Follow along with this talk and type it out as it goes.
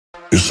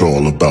It's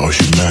all about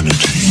humanity.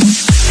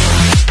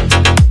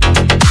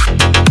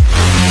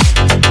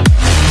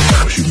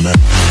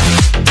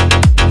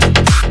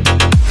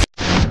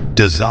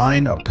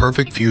 Design a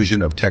perfect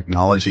fusion of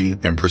technology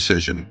and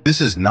precision. This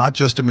is not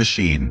just a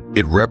machine,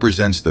 it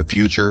represents the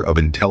future of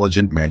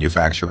intelligent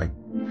manufacturing.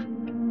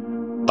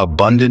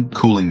 Abundant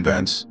cooling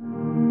vents,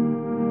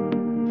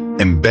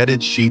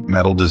 embedded sheet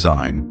metal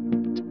design,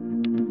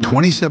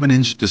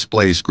 27-inch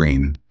display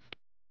screen,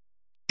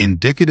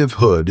 indicative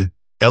hood,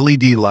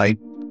 LED light,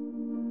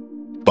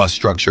 bus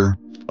structure,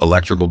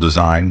 electrical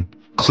design,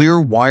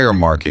 clear wire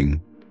marking,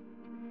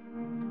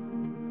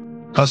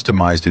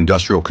 customized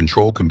industrial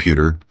control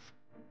computer,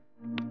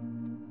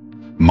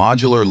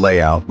 modular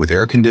layout with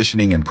air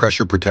conditioning and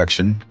pressure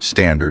protection,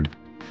 standard,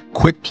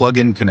 quick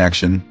plug-in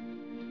connection,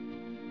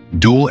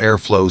 dual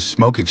airflow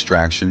smoke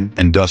extraction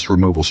and dust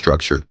removal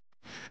structure,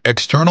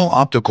 external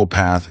optical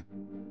path,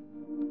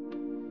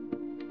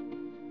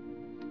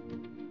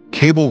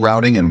 cable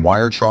routing and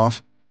wire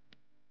trough,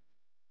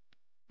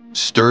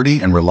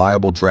 sturdy and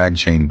reliable drag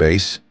chain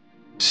base,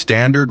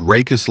 standard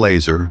Raycus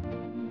laser,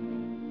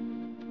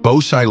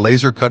 Boci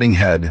laser cutting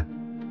head,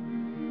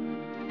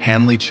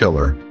 Hanley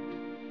chiller,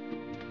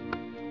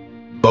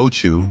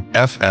 Bochu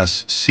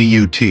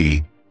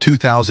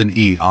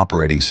FSCUT2000E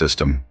operating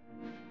system.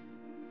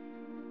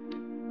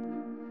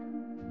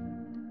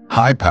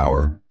 High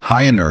power,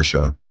 high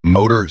inertia,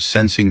 motor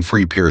sensing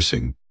free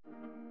piercing.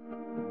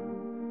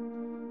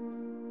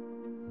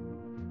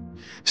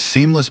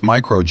 Seamless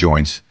micro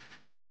joints.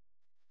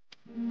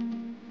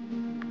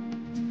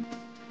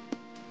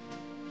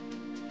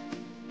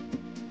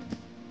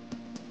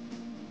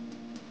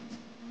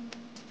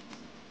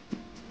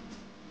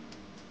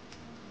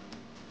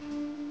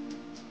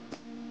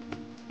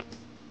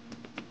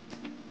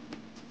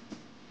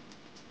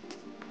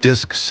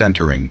 Disc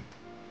centering.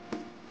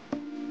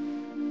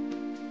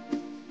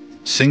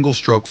 Single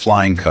stroke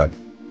flying cut.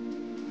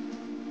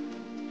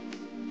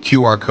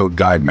 QR code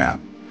guide map.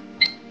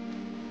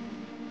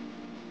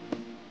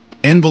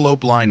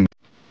 Envelope line.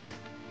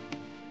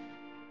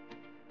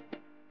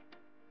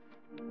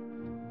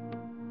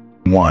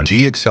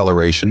 G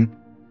acceleration.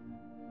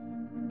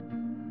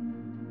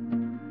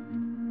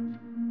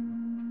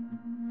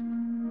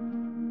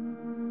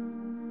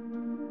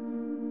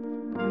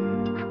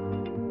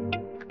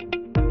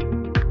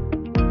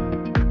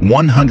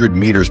 (100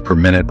 meters per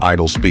minute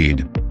idle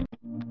speed).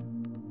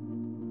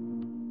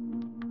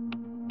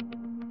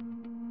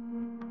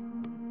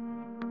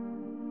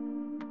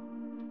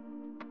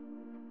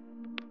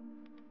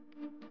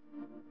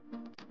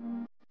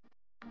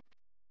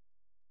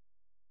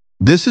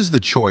 This is the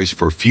choice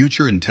for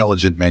future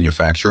intelligent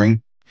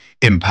manufacturing,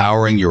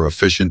 empowering your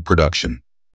efficient production.